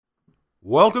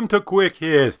Welcome to Quick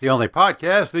Hits, the only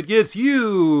podcast that gets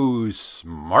you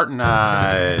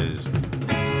smartenized.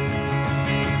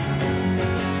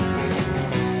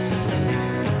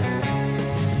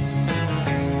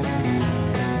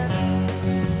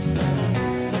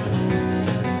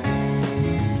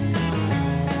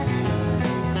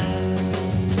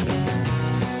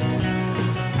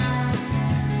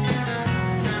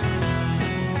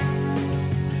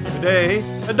 Today,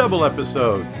 a double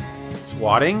episode.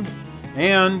 Swatting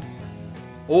and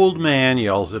old man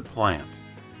yells at plant.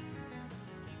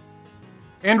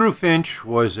 Andrew Finch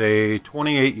was a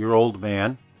 28-year-old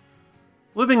man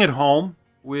living at home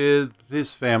with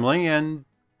his family, and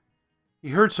he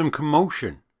heard some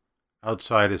commotion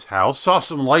outside his house, saw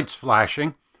some lights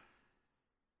flashing,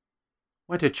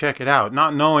 went to check it out,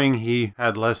 not knowing he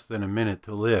had less than a minute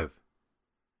to live.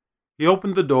 He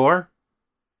opened the door,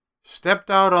 stepped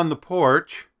out on the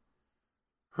porch,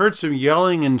 heard some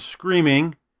yelling and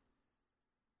screaming,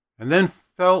 and then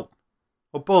felt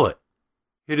a bullet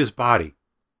hit his body,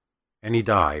 and he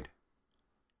died.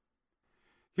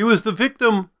 He was the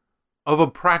victim of a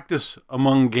practice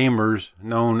among gamers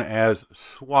known as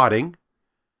swatting,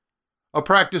 a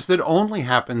practice that only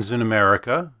happens in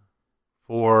America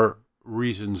for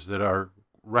reasons that are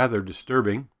rather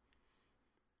disturbing.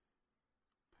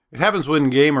 It happens when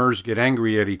gamers get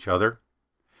angry at each other,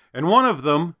 and one of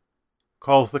them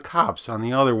calls the cops on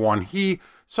the other one. He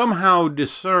somehow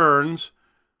discerns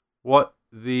what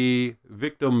the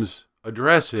victim's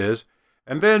address is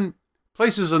and then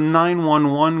places a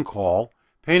 911 call,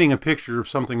 painting a picture of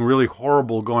something really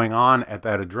horrible going on at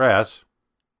that address.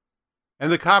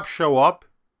 And the cops show up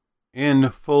in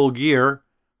full gear,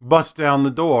 bust down the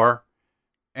door,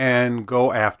 and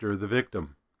go after the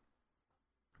victim.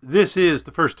 This is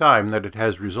the first time that it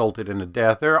has resulted in a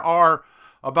death. There are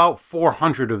about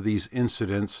 400 of these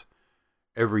incidents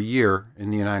every year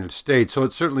in the United States, so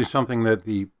it's certainly something that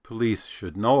the police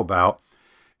should know about.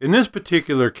 In this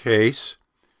particular case,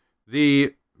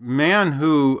 the man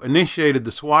who initiated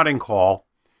the swatting call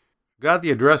got the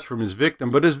address from his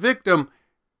victim, but his victim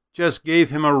just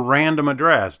gave him a random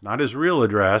address, not his real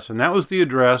address, and that was the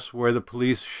address where the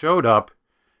police showed up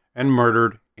and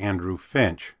murdered Andrew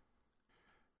Finch.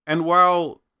 And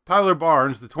while Tyler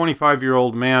Barnes, the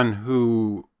 25-year-old man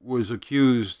who was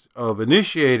accused of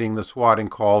initiating the swatting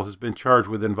call, has been charged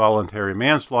with involuntary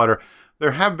manslaughter,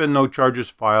 there have been no charges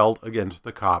filed against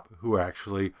the cop who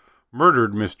actually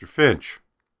murdered Mr. Finch.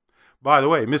 By the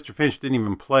way, Mr. Finch didn't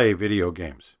even play video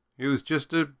games. He was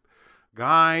just a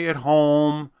guy at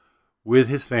home with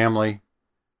his family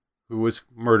who was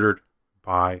murdered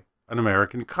by an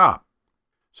American cop.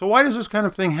 So why does this kind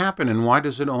of thing happen, and why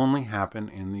does it only happen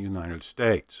in the United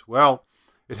States? Well,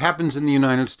 it happens in the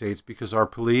United States because our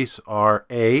police are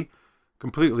A,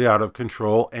 completely out of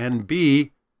control, and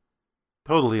B,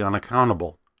 totally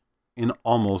unaccountable in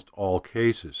almost all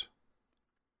cases.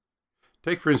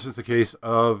 Take, for instance, the case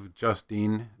of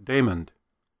Justine Damond,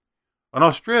 an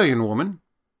Australian woman,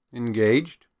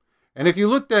 engaged, and if you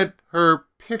looked at her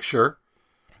picture,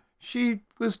 she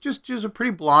was just a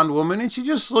pretty blonde woman, and she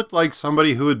just looked like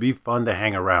somebody who would be fun to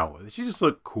hang around with. She just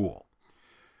looked cool.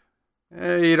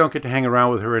 You don't get to hang around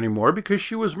with her anymore because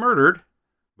she was murdered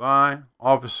by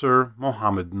Officer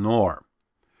Mohammed Noor.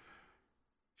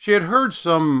 She had heard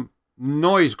some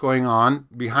noise going on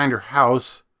behind her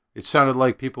house. It sounded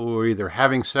like people were either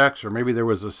having sex or maybe there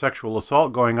was a sexual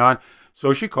assault going on,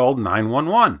 so she called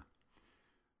 911.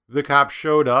 The cops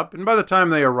showed up, and by the time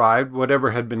they arrived,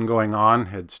 whatever had been going on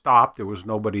had stopped. There was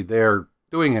nobody there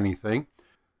doing anything.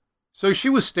 So she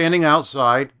was standing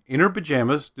outside in her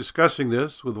pajamas discussing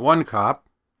this with one cop,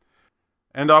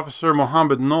 and Officer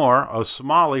Mohammed Noor, a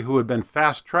Somali who had been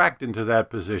fast-tracked into that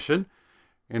position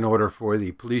in order for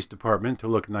the police department to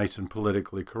look nice and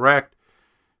politically correct,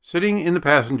 sitting in the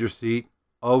passenger seat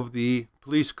of the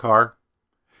police car,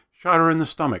 shot her in the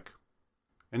stomach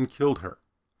and killed her.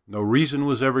 No reason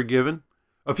was ever given.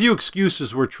 A few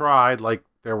excuses were tried, like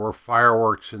there were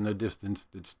fireworks in the distance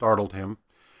that startled him.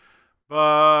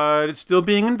 But it's still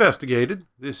being investigated.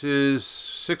 This is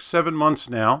 6-7 months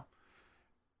now.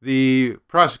 The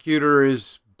prosecutor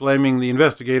is blaming the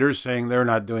investigators, saying they're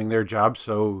not doing their job,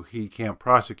 so he can't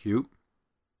prosecute.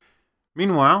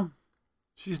 Meanwhile,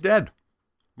 she's dead,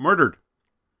 murdered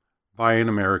by an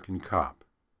American cop.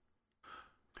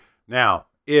 Now,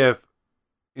 if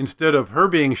instead of her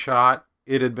being shot,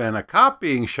 it had been a cop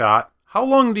being shot, how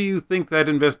long do you think that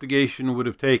investigation would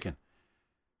have taken?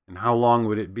 And how long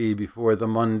would it be before the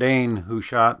mundane who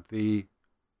shot the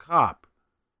cop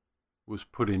was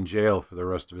put in jail for the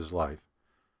rest of his life?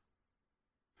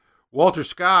 Walter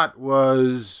Scott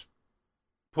was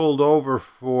pulled over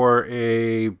for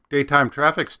a daytime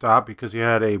traffic stop because he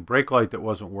had a brake light that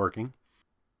wasn't working.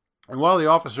 And while the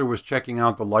officer was checking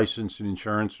out the license and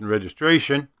insurance and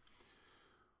registration,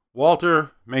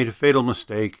 Walter made a fatal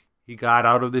mistake. He got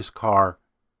out of this car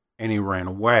and he ran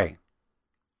away.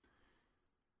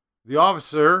 The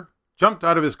officer jumped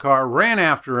out of his car, ran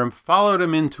after him, followed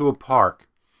him into a park.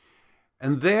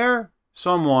 And there,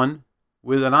 someone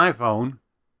with an iPhone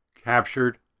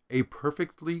captured a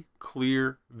perfectly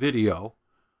clear video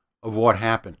of what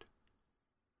happened.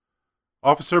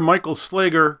 Officer Michael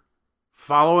Slager,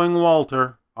 following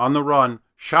Walter on the run,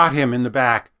 shot him in the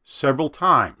back several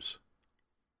times,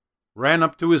 ran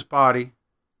up to his body,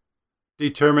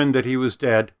 determined that he was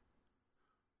dead,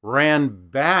 ran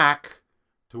back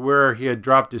to where he had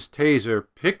dropped his taser,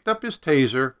 picked up his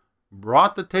taser,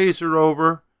 brought the taser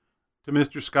over to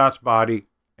Mr. Scott's body,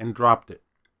 and dropped it.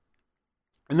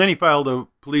 And then he filed a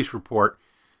police report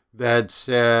that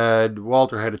said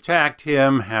Walter had attacked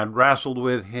him, had wrestled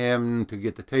with him to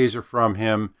get the taser from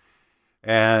him,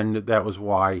 and that was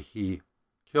why he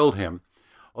killed him.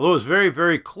 Although it's very,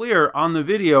 very clear on the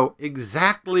video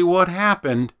exactly what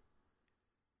happened,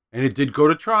 and it did go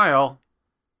to trial,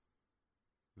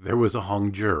 there was a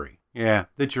hung jury. Yeah,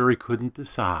 the jury couldn't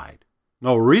decide.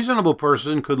 No reasonable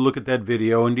person could look at that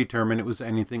video and determine it was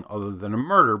anything other than a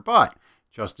murder, but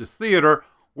Justice Theater,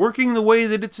 working the way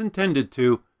that it's intended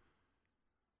to,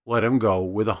 let him go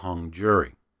with a hung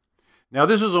jury. Now,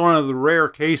 this is one of the rare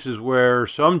cases where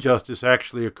some justice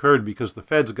actually occurred because the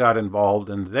feds got involved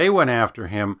and they went after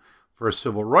him for a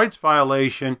civil rights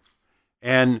violation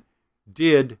and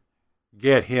did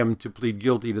get him to plead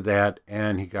guilty to that,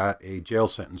 and he got a jail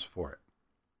sentence for it.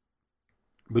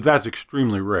 But that's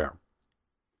extremely rare.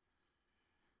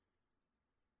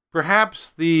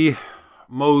 Perhaps the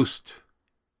most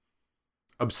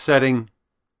upsetting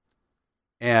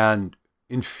and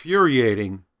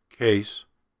infuriating case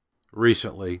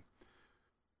recently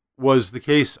was the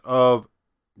case of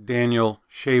Daniel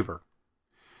Shaver.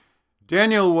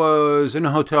 Daniel was in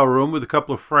a hotel room with a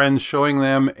couple of friends showing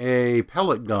them a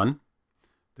pellet gun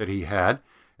that he had,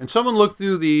 and someone looked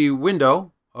through the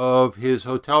window of his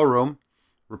hotel room,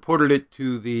 reported it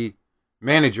to the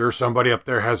manager. Somebody up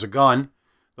there has a gun.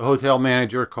 The hotel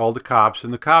manager called the cops,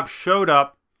 and the cops showed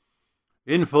up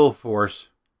in full force.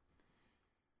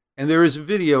 And there is a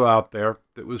video out there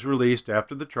that was released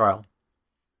after the trial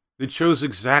that shows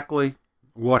exactly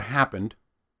what happened.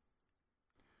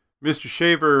 Mr.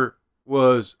 Shaver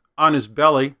was on his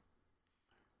belly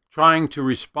trying to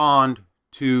respond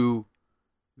to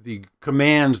the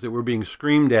commands that were being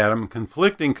screamed at him,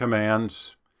 conflicting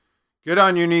commands. Get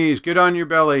on your knees, get on your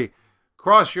belly,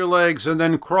 cross your legs, and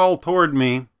then crawl toward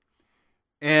me.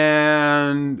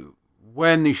 And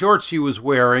when the shorts he was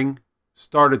wearing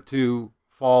started to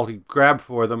fall, he grabbed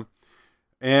for them,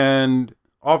 and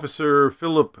Officer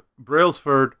Philip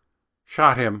Brailsford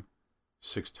shot him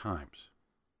 6 times.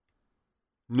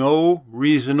 No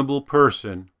reasonable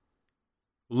person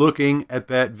looking at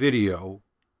that video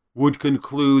would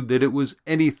conclude that it was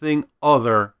anything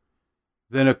other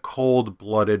than a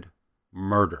cold-blooded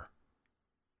murder.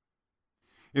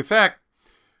 In fact,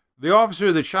 the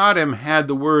officer that shot him had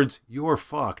the words, "You're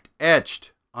fucked,"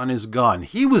 etched on his gun.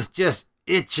 He was just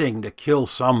itching to kill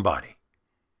somebody.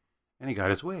 And he got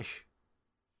his wish.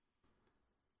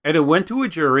 And it went to a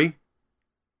jury,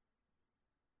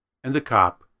 and the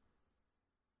cop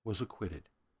was acquitted.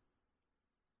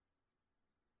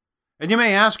 And you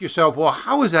may ask yourself, well,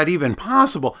 how is that even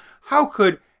possible? How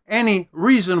could any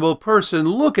reasonable person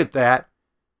look at that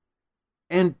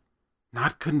and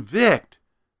not convict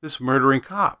this murdering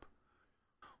cop?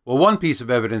 Well, one piece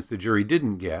of evidence the jury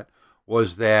didn't get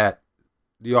was that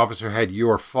the officer had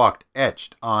 "You're fucked"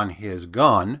 etched on his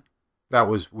gun. That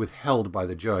was withheld by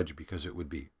the judge because it would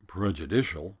be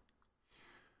prejudicial.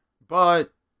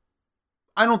 But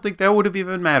I don't think that would have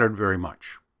even mattered very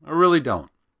much. I really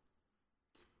don't.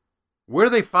 Where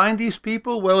do they find these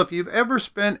people? Well, if you've ever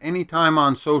spent any time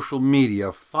on social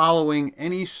media following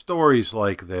any stories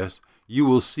like this, you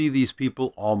will see these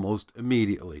people almost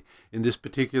immediately. In this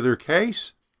particular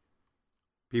case,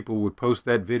 people would post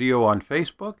that video on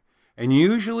Facebook, and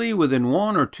usually within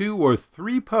 1 or 2 or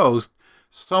 3 posts,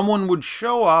 someone would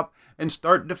show up and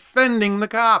start defending the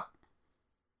cop.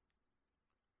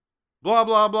 Blah,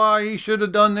 blah, blah, he should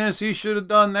have done this, he should have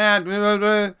done that. Blah, blah,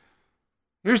 blah.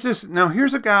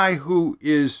 Here's a guy who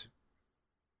is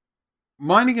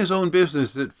minding his own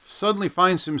business that suddenly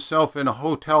finds himself in a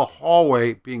hotel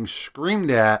hallway being screamed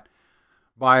at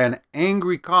by an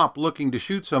angry cop looking to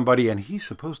shoot somebody, and he's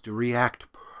supposed to react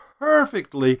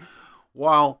perfectly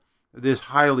while this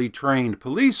highly trained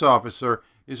police officer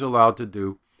is allowed to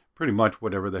do pretty much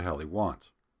whatever the hell he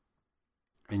wants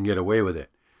and get away with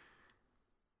it.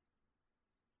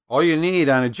 All you need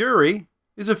on a jury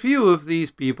is a few of these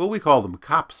people, we call them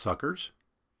cop suckers,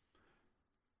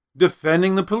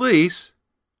 defending the police,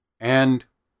 and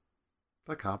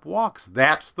the cop walks.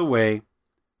 That's the way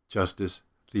Justice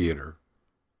Theater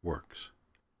works.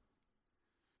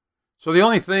 So the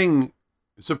only thing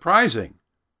surprising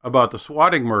about the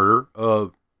swatting murder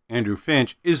of Andrew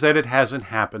Finch is that it hasn't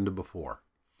happened before.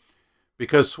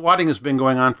 Because swatting has been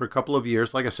going on for a couple of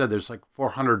years. Like I said, there's like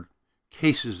 400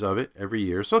 cases of it every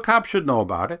year. So cops should know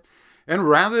about it. And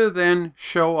rather than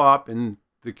show up in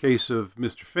the case of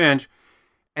Mr. Finch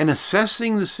and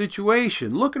assessing the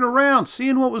situation, looking around,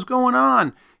 seeing what was going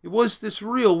on, was this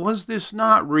real? Was this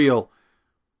not real?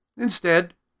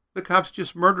 Instead, the cops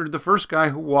just murdered the first guy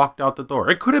who walked out the door.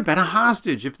 It could have been a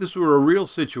hostage if this were a real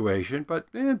situation, but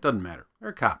it doesn't matter.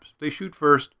 They're cops. They shoot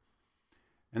first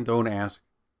and don't ask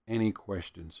any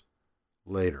questions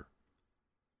later.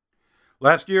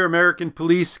 Last year, American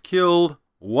police killed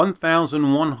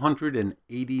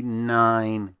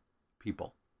 1,189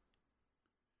 people.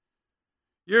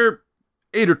 You're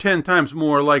 8 or 10 times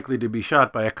more likely to be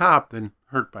shot by a cop than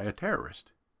hurt by a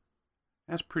terrorist.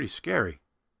 That's pretty scary.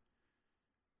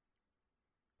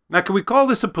 Now, can we call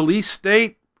this a police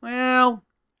state? Well,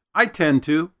 I tend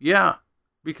to, yeah,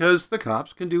 because the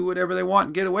cops can do whatever they want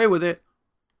and get away with it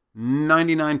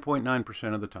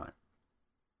 99.9% of the time.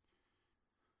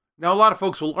 Now, a lot of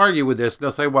folks will argue with this.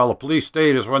 They'll say, well, a police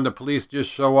state is when the police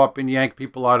just show up and yank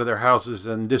people out of their houses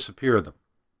and disappear them.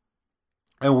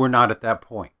 And we're not at that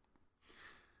point.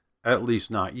 At least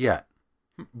not yet.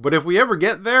 But if we ever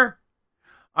get there,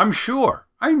 I'm sure,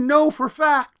 I know for a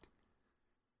fact,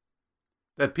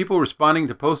 that people responding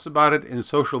to posts about it in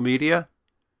social media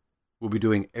will be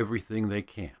doing everything they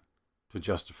can to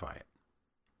justify it.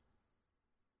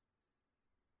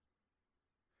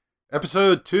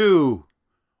 Episode 2.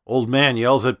 Old man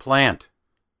yells at plant.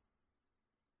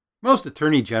 Most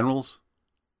attorney generals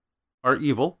are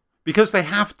evil because they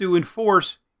have to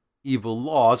enforce evil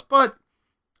laws, but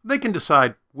they can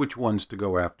decide which ones to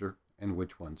go after and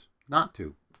which ones not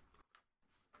to.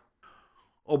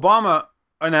 Obama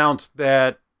announced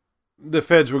that the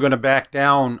feds were going to back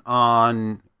down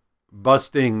on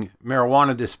busting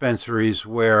marijuana dispensaries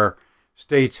where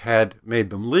states had made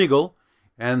them legal,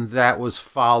 and that was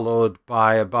followed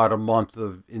by about a month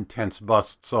of intense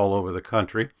busts all over the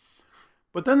country.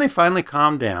 But then they finally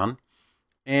calmed down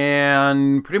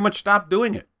and pretty much stopped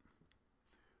doing it.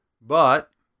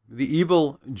 But the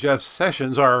evil Jeff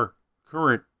Sessions, our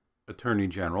current Attorney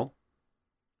General,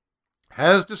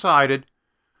 has decided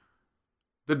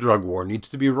the drug war needs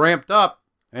to be ramped up,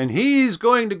 and he's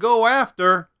going to go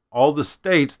after all the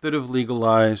states that have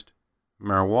legalized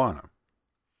marijuana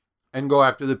and go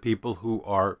after the people who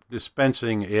are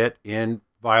dispensing it in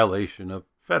violation of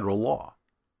federal law.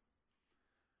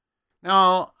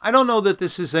 Now, I don't know that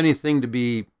this is anything to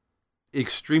be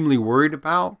extremely worried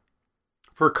about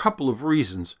for a couple of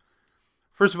reasons.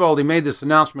 First of all, they made this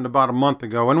announcement about a month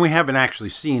ago, and we haven't actually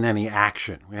seen any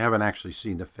action. We haven't actually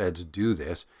seen the feds do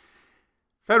this.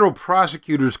 Federal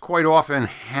prosecutors quite often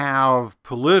have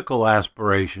political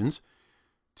aspirations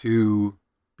to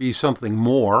be something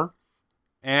more,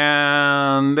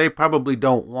 and they probably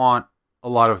don't want a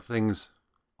lot of things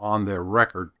on their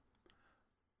record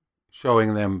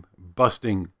showing them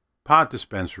busting pot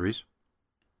dispensaries,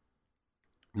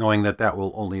 knowing that that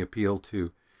will only appeal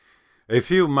to a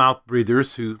few mouth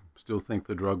breathers who still think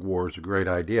the drug war is a great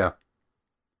idea.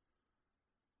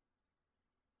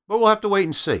 But we'll have to wait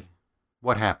and see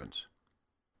what happens.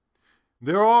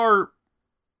 There are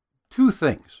two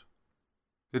things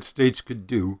that states could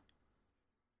do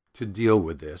to deal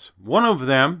with this. One of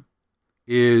them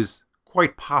is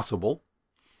quite possible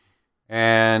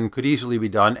and could easily be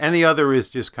done, and the other is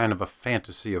just kind of a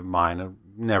fantasy of mine. It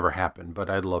never happened, but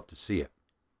I'd love to see it.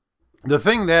 The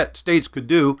thing that states could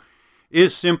do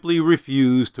is simply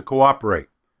refuse to cooperate.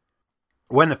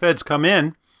 When the feds come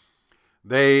in,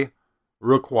 they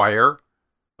require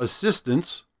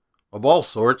assistance of all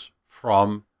sorts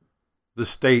from the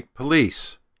state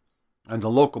police and the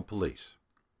local police.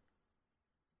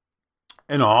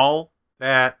 And all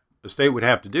that the state would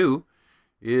have to do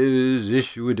is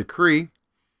issue a decree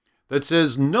that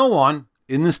says no one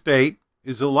in the state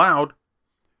is allowed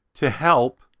to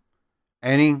help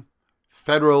any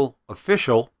federal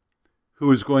official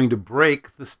who is going to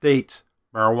break the state's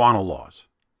marijuana laws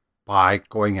by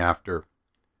going after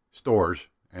stores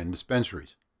and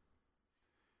dispensaries.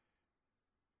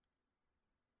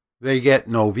 They get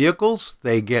no vehicles,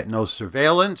 they get no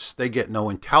surveillance, they get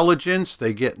no intelligence,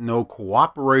 they get no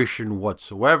cooperation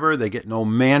whatsoever, they get no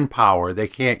manpower, they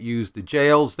can't use the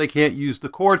jails, they can't use the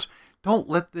courts. Don't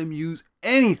let them use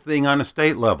anything on a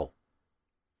state level.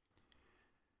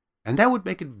 And that would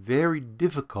make it very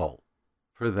difficult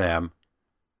for them,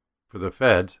 for the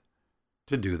feds,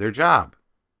 to do their job.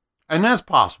 And that's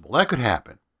possible. That could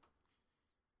happen.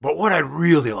 But what I'd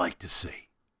really like to see,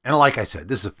 and like I said,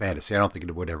 this is a fantasy. I don't think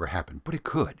it would ever happen, but it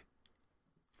could.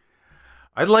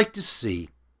 I'd like to see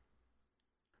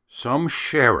some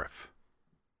sheriff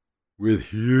with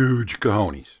huge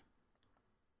cojones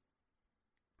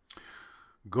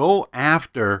go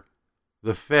after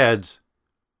the feds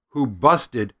who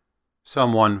busted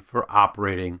someone for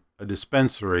operating a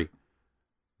dispensary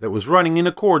that was running in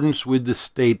accordance with the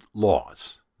state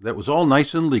laws. That was all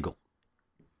nice and legal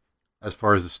as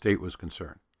far as the state was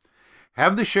concerned.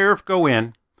 Have the sheriff go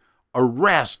in,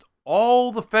 arrest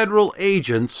all the federal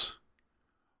agents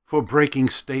for breaking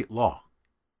state law.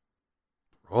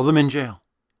 Throw them in jail.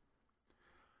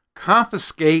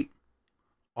 Confiscate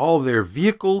all their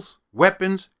vehicles,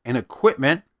 weapons, and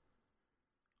equipment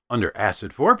under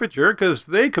asset forfeiture because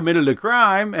they committed a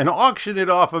crime, and auction it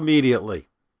off immediately.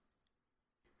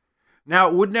 Now,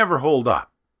 it would never hold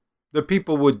up. The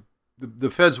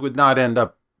feds would not end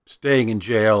up staying in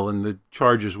jail and the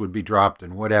charges would be dropped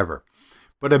and whatever.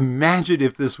 But imagine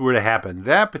if this were to happen.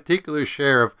 That particular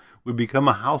sheriff would become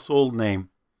a household name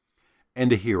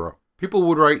and a hero. People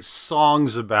would write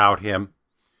songs about him.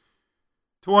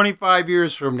 25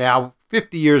 years from now,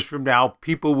 50 years from now,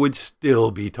 people would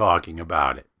still be talking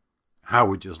about it. I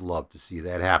would just love to see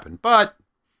that happen. But,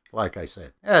 like I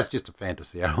said, it's just a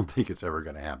fantasy. I don't think it's ever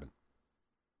going to happen.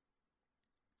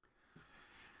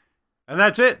 And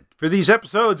that's it for these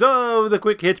episodes of the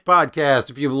Quick Hits Podcast.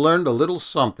 If you've learned a little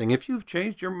something, if you've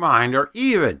changed your mind, or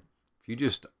even if you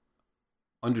just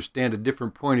understand a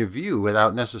different point of view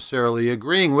without necessarily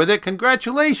agreeing with it,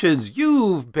 congratulations,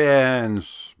 you've been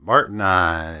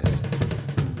smartenized.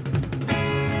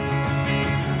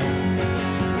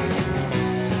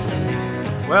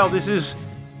 Well, this is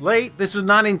late. This is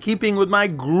not in keeping with my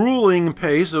grueling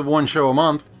pace of one show a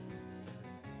month.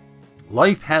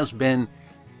 Life has been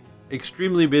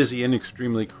extremely busy and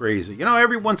extremely crazy. You know,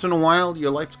 every once in a while,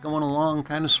 your life's going along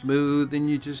kind of smooth, and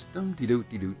you just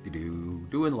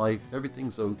doing life.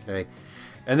 Everything's okay.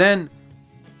 And then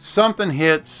something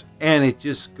hits, and it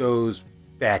just goes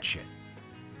batshit.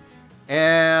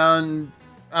 And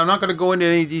I'm not going to go into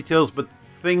any details, but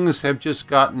things have just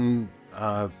gotten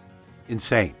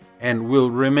insane, and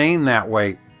will remain that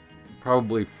way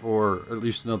probably for at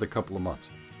least another couple of months.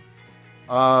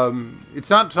 It's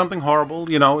not something horrible,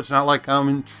 you know, it's not like I'm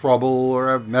in trouble or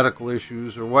have medical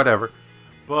issues or whatever,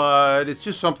 but it's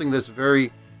just something that's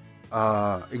very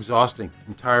exhausting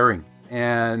and tiring,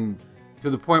 and to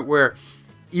the point where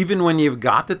even when you've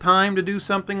got the time to do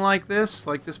something like this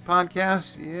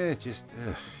podcast, you just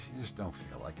don't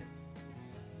feel like it.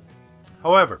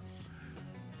 However,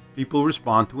 people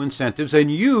respond to incentives,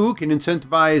 and you can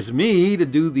incentivize me to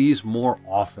do these more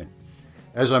often.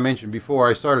 As I mentioned before,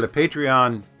 I started a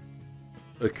Patreon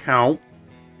account.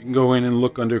 You can go in and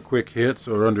look under Quick Hits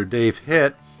or under Dave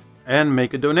Hit and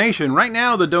make a donation. Right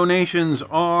now, the donations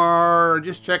are,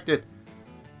 just checked it,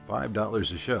 $5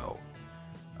 a show.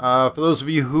 For those of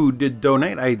you who did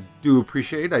donate, I do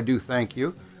appreciate it. I do thank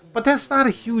you. But that's not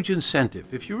a huge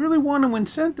incentive. If you really want to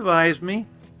incentivize me,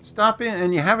 stop in,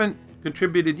 and you haven't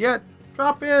contributed yet,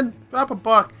 drop in, drop a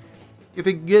buck. If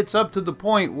it gets up to the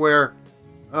point where,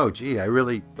 oh, gee, I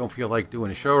really don't feel like doing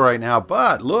a show right now,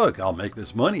 but look, I'll make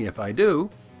this money if I do,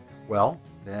 well,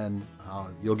 then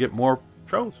you'll get more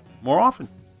shows more often.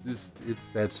 It's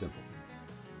that simple.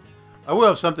 I will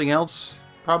have something else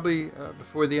probably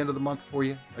before the end of the month for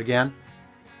you again.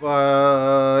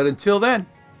 But until then,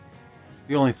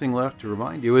 the only thing left to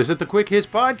remind you is that the Quick Hits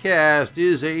Podcast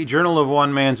is a journal of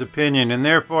one man's opinion, and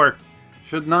therefore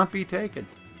should not be taken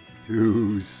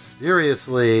too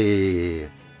seriously.